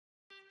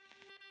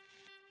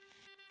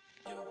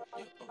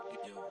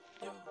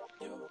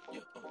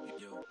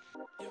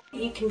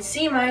You can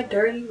see my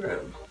dirty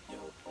room.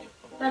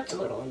 That's a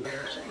little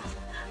embarrassing.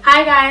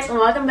 Hi guys, and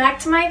welcome back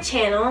to my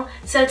channel.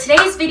 So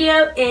today's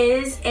video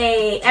is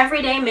a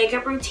everyday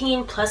makeup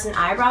routine plus an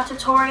eyebrow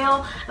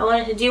tutorial. I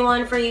wanted to do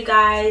one for you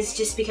guys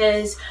just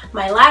because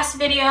my last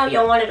video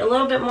y'all wanted a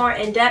little bit more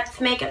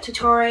in-depth makeup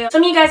tutorial.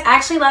 Some of you guys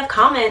actually left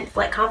comments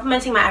like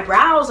complimenting my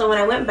eyebrows, and when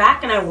I went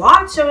back and I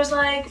watched, I was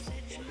like,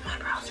 my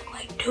brows look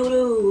like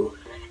doo-doo.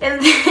 And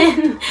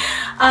then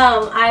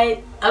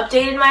I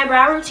updated my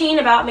brow routine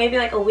about maybe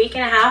like a week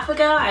and a half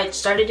ago. I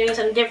started doing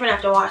something different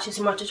after watching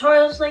some more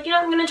tutorials. Like, you know,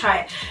 I'm gonna try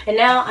it. And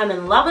now I'm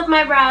in love with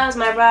my brows.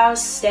 My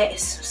brows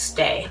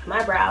stay.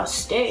 My brows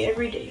stay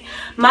every day.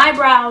 My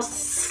brows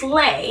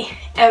slay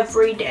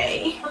every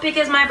day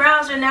because my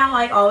brows are now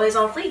like always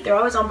on fleek. They're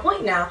always on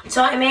point now.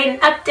 So I made an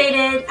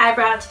updated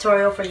eyebrow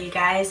tutorial for you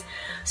guys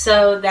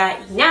so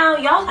that now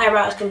y'all's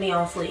eyebrows can be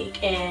on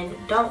fleek, and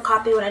don't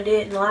copy what I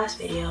did in the last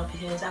video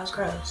because that was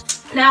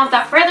gross. Now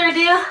without further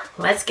ado,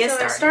 let's get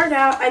started. To start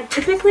out, I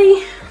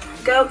typically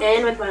go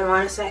in with my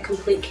Monistat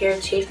Complete Care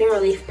Chafing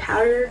Relief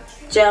Powder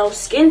Gel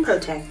Skin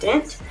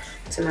Protectant.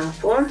 It's a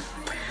mouthful,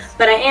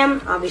 but I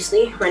am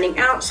obviously running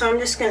out, so I'm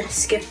just gonna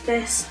skip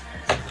this.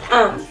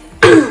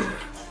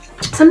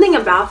 Something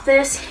about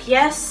this,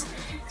 yes,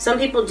 some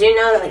people do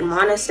know that like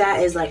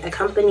Monistat is like a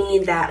company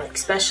that like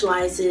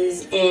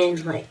specializes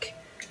in like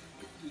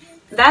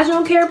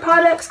vaginal care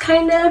products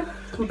kinda,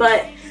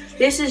 but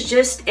this is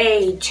just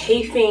a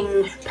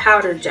chafing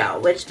powder gel,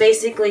 which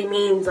basically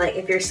means like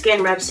if your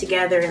skin rubs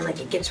together and like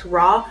it gets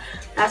raw,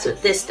 that's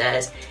what this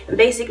does. And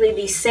basically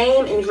the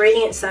same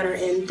ingredients that are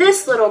in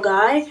this little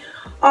guy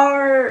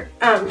are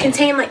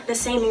contain like the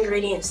same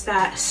ingredients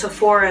that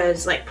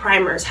Sephora's like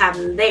primers have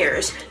in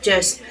theirs,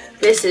 just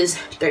this is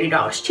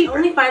 $30 cheaper. I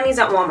only find these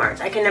at Walmart.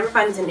 I can never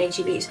find these in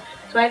HEBs.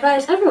 So I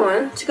advise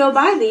everyone to go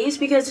buy these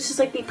because this is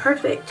like the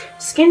perfect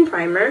skin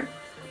primer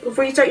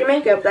before you start your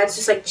makeup. That's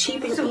just like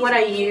cheap. And what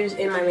I use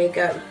in my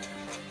makeup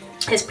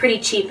is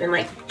pretty cheap in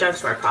like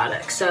drugstore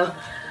products. So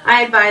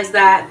I advise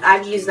that.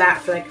 I've used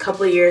that for like a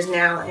couple of years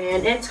now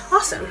and it's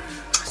awesome.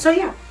 So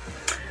yeah.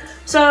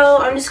 So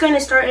I'm just going to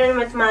start in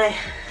with my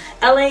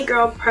LA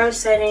Girl Pro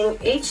Setting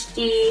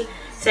HD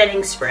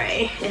Setting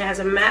Spray. It has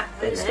a matte.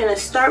 I'm just going to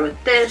start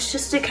with this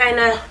just to kind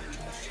of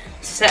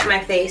set my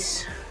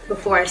face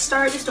before I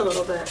start, just a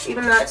little bit.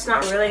 Even though it's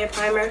not really a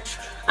primer.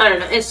 I don't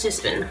know, it's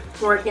just been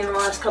working the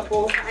last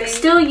couple. I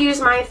still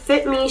use my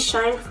Fit Me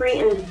Shine Free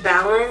and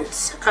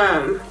Balance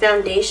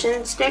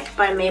foundation stick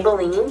by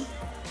Maybelline.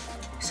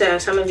 So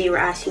some of you were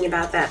asking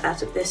about that.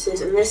 That's what this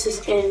is, and this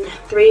is in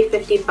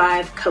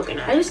 355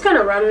 Coconut. I just kind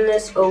of run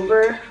this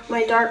over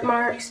my dark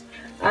marks.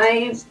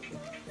 I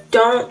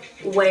don't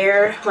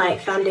wear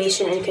like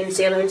foundation and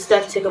concealer and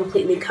stuff to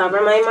completely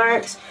cover my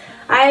marks.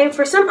 I,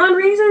 for some odd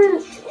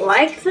reason,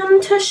 like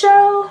them to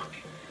show.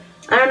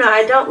 I don't know,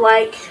 I don't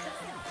like,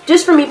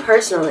 just for me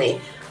personally,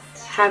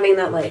 having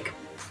that like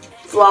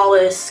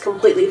flawless,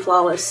 completely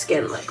flawless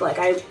skin look. Like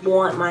I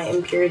want my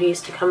impurities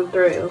to come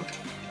through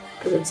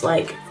because it's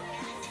like,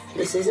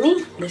 this is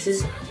me,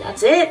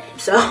 that's it.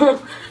 So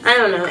I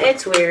don't know,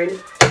 it's weird.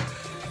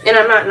 And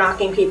I'm not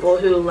knocking people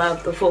who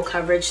love the full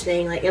coverage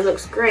thing, like it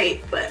looks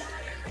great, but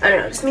I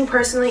don't know, just me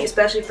personally,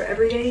 especially for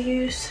everyday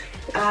use,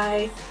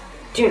 I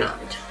do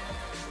not.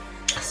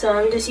 So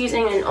I'm just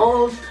using an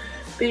old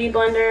beauty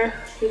blender.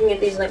 You can get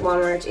these like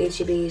Walmart's,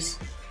 HEBs.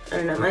 I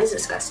don't know, mine's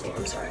disgusting,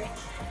 I'm sorry.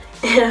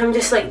 And I'm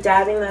just like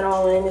dabbing that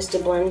all in just to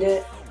blend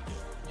it.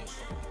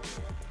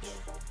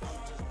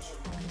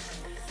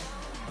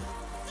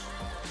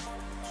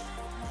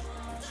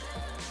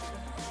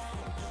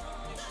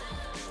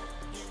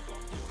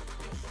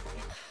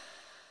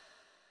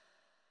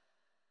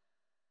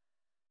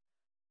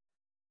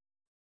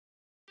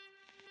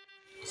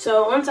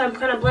 So once I've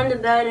kind of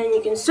blended that in,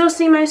 you can still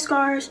see my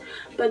scars,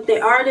 but they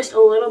are just a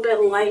little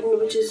bit lightened,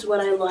 which is what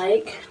I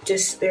like.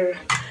 Just they're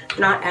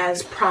not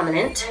as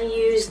prominent. I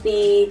use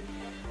the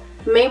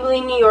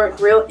Maybelline New York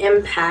Real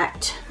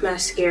Impact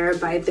Mascara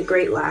by The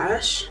Great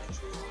Lash.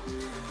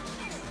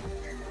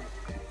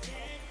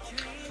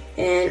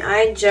 And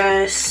I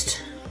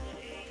just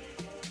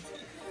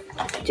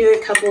do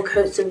a couple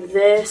coats of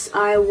this.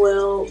 I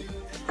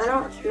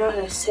don't know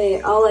how to say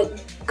it. I'll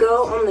like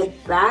go on the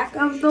back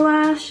of the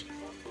lash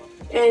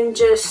and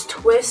just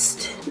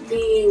twist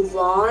the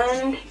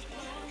wand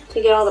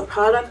to get all the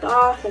product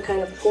off and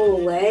kind of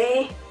pull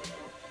away.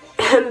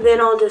 And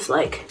then I'll just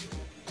like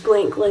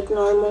blink like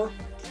normal.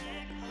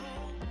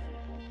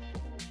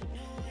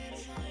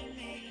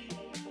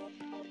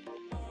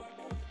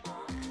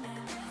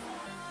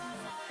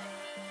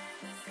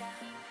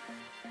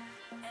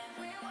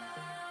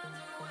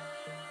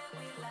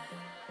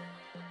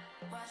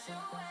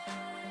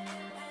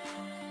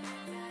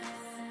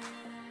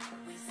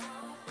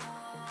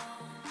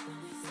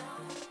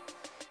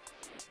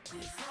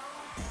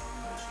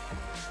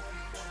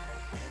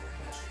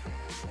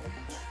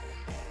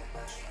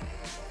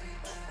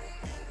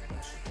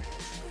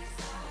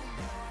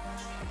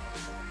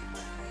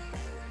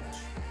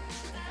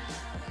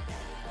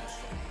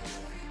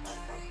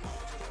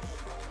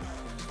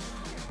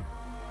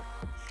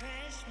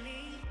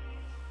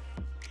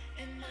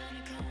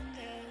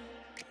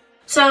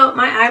 So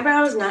my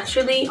eyebrows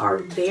naturally are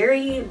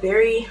very,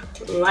 very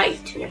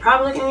light. And you're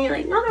probably looking at me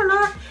like, no, they're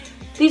not.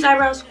 These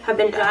eyebrows have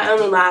been, I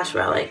only last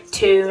about like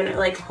 1.5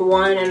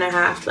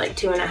 to like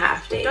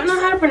 2.5 days. Don't know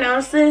how to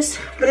pronounce this,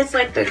 but it's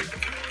like the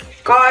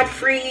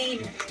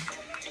Godefroy,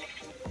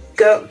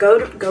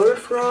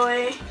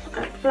 Godefroy.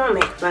 Don't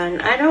make fun.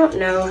 I don't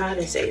know how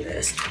to say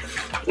this.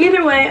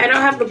 Either way, I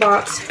don't have the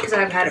box because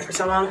I've had it for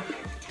so long.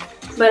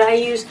 But I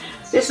use,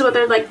 this is what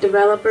their like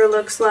developer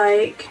looks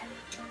like.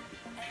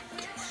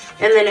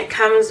 And then it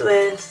comes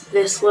with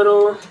this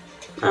little,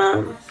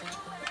 I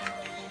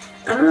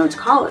don't know what to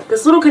call it.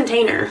 This little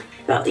container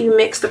that you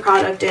mix the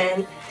product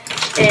in.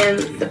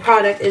 And the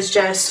product is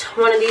just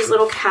one of these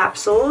little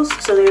capsules.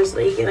 So there's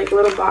like, you get like a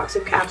little box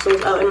of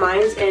capsules. Oh, and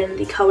mine's in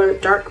the color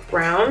dark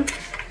brown.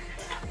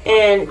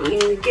 And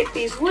you get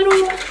these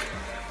little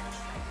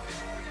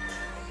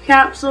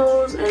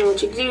capsules, and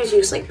what you do is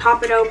you just like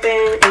pop it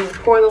open and you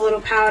pour the little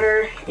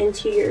powder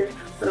into your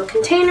little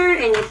container,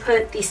 and you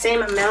put the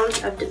same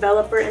amount of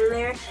developer in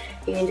there.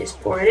 You can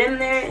just pour it in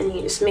there and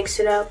you just mix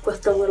it up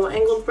with the little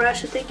angled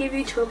brush that they give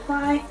you to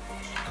apply,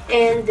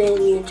 and then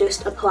you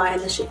just apply in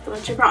the shape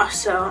of your brow.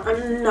 So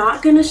I'm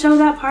not going to show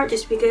that part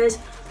just because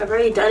I've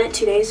already done it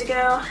 2 days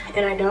ago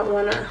and I don't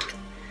want to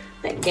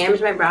like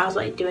damage my brows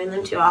like doing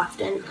them too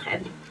often.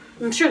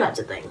 I'm sure that's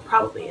a thing,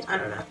 probably is, I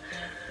don't know.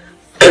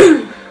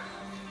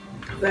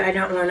 But I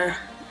don't want to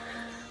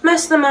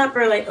mess them up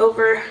or like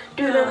overdo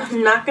them.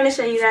 I'm not going to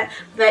show you that.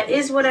 That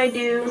is what I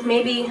do.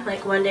 Maybe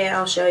like one day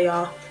I'll show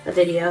y'all a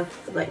video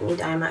of like me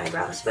dyeing my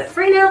eyebrows. But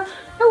for right now,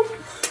 nope.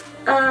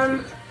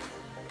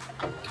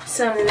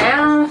 So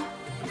now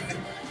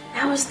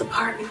is the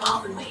part we've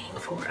all been waiting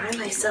for. I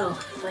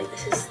myself, like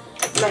this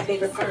is my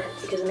favorite part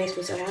because it makes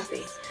me so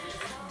happy.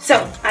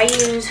 So I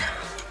use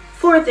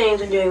 4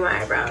 things when doing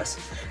my eyebrows.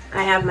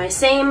 I have my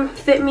same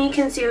Fit Me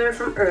concealer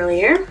from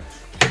earlier.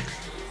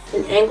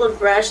 An angled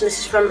brush, and this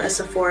is from a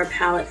Sephora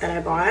palette that I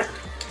bought.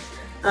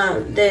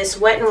 This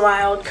Wet n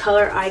Wild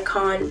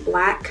Coloricon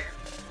black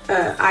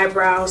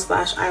eyebrow /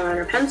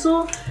 eyeliner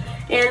pencil,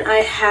 and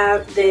I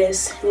have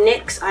this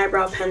NYX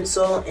eyebrow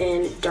pencil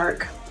in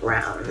dark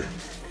brown. And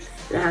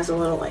it has a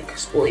little like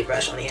spoolie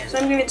brush on the end. So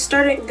I'm going to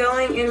start it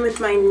going in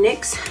with my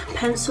NYX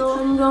pencil.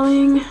 I'm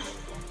going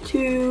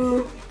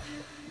to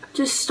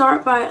just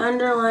start by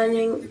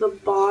underlining the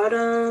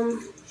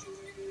bottom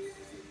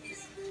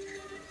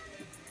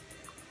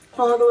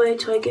all the way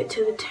till I get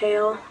to the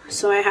tail,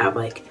 so I have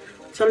like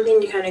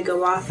something to kind of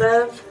go off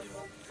of.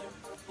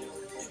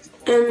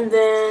 And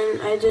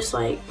then I just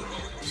like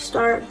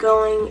start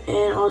going,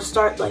 and I'll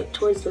start like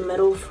towards the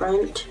middle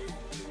front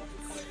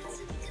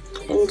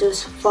and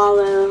just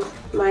follow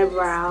my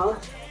brow.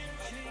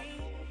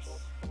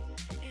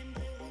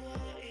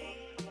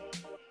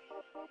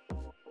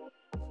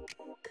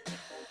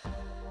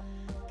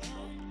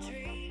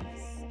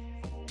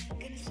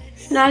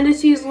 Now I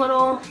just use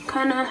little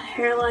kind of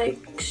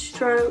hair-like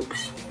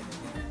strokes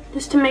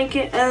just to make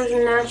it as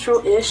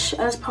natural-ish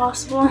as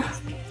possible.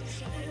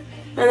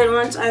 And then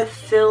once I've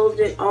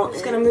filled it all, I'm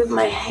just going to move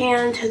my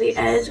hand to the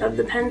edge of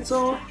the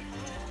pencil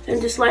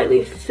and just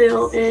lightly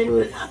fill in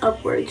with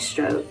upward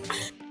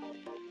strokes.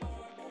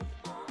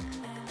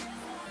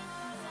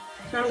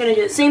 So I'm going to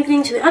do the same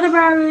thing to the other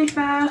brow really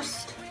fast.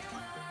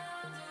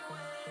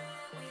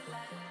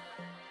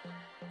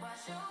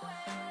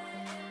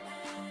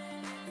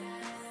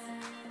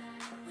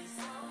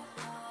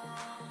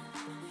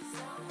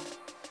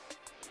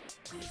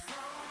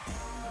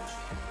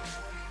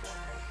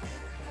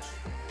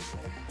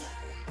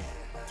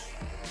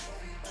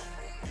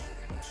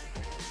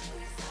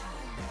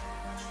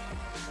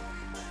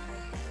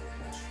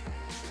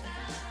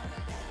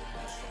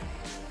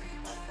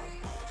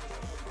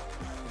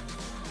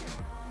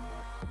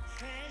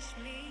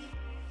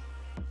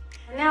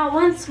 Now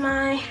once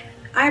my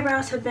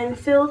eyebrows have been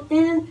filled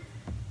in,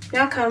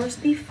 now comes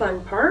the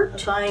fun part.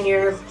 Applying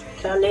your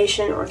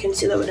foundation or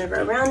concealer,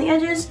 whatever, around the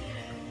edges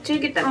to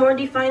get that more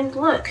defined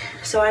look.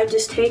 So I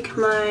just take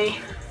my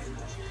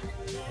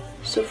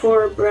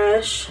Sephora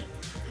brush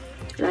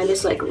and I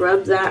just like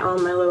rub that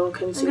on my little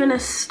concealer. I'm gonna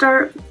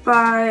start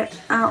by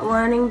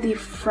outlining the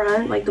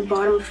front, like the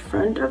bottom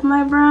front of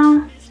my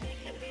brow.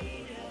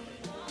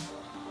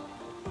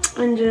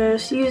 And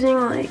just using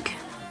like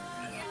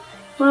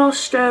little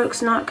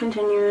strokes, not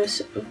continuous,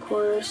 of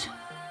course.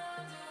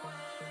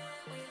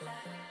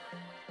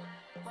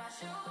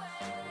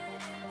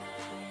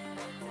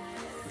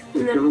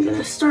 And then I'm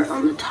gonna start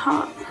on the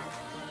top.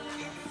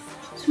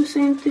 So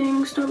same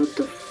thing, start with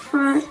the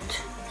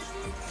front.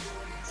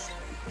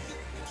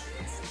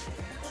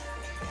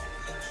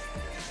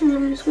 And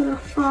then I'm just gonna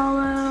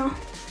follow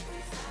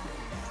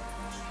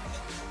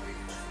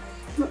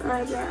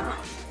my eyebrow.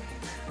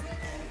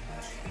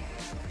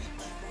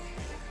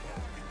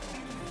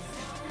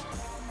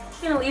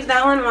 I'm gonna leave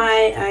that one while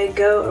I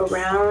go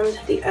around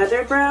the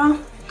other brow.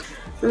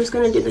 I'm just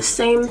gonna do the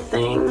same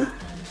thing.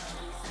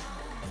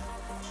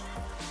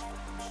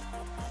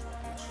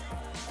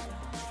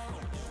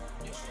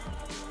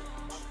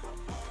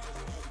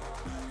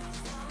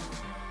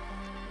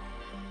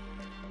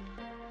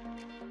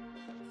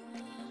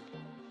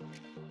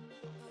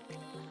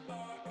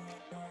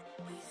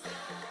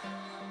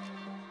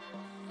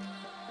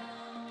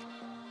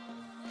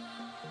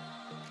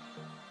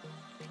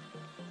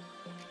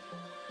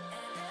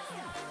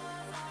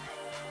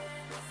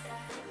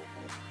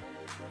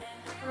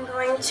 I'm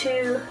going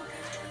to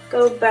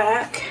go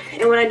back,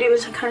 and what I do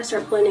is I kind of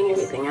start blending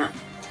everything out.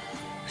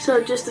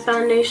 So just the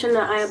foundation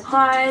that I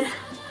applied,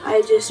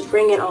 I just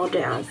bring it all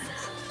down.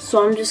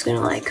 So I'm just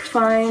gonna like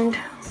find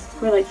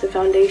where like the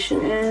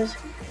foundation is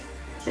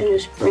and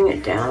just bring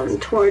it down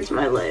towards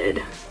my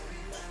lid.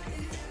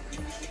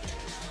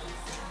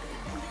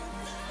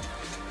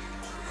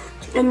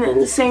 And then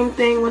the same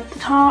thing with the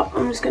top,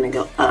 I'm just gonna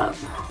go up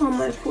on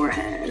my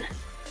forehead.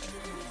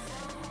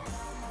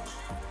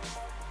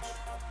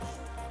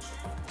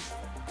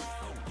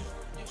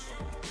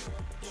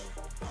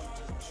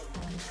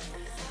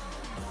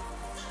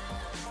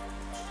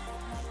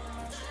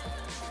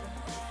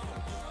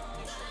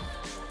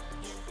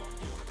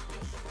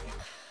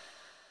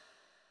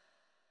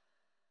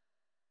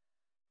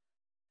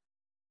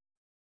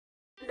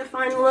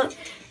 Define the look,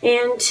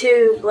 and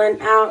to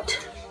blend out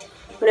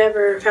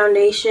whatever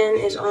foundation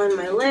is on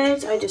my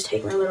lids, I just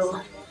take my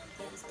little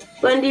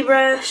blendy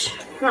brush,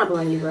 not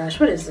blendy brush,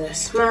 what is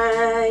this?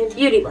 My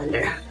beauty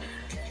blender.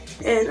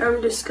 And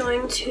I'm just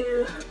going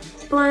to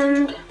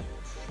blend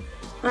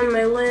on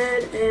my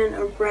lid and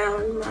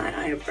around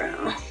my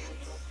eyebrow.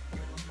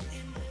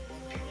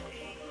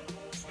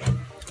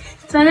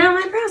 So now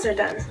my brows are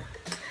done.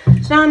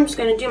 So now I'm just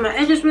going to do my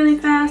edges really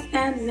fast,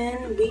 and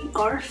then we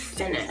are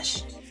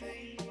finished.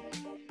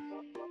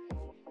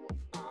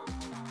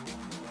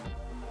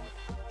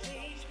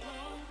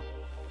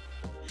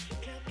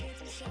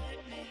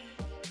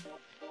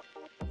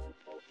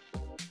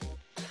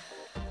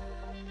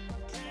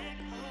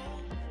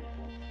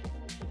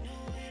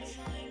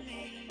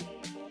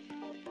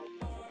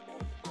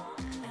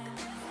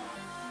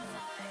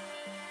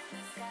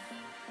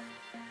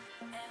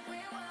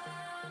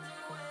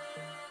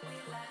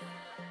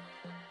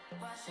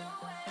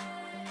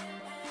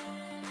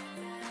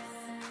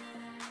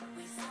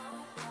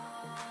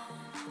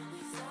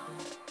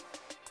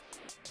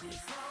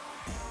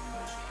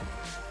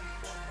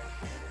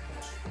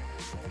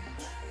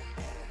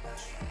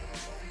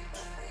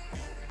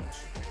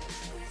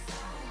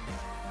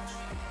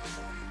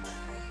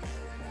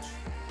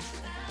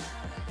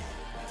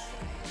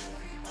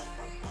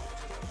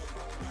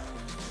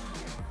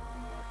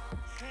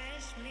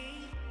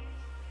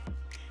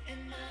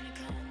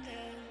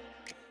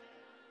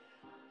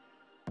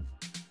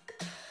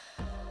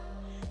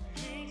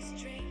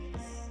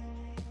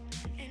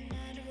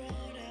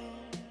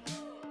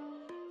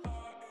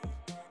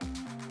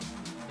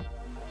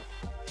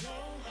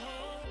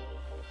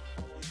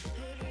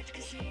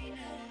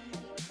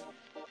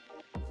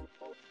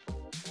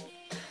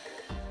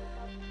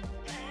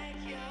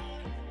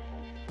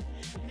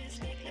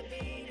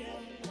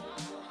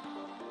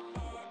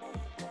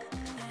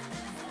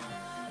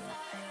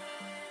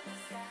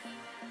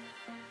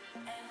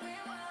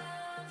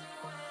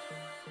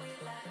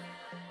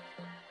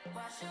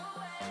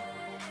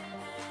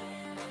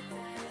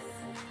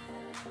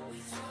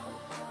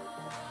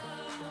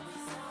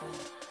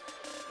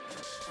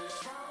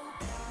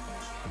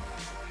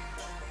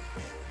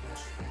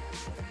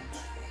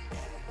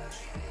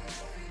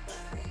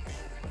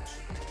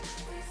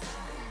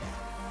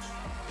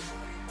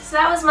 So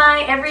that was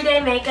my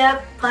everyday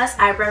makeup plus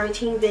eyebrow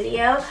routine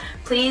video.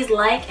 Please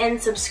like and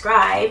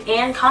subscribe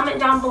and comment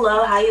down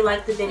below how you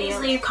like the video. Please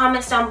leave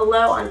comments down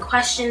below on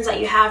questions that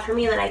you have for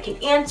me that I can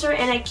answer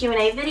in a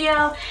Q&A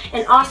video,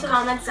 and also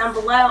comments down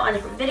below on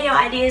different video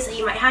ideas that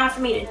you might have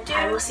for me to do.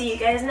 I will see you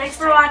guys next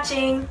time for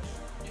watching.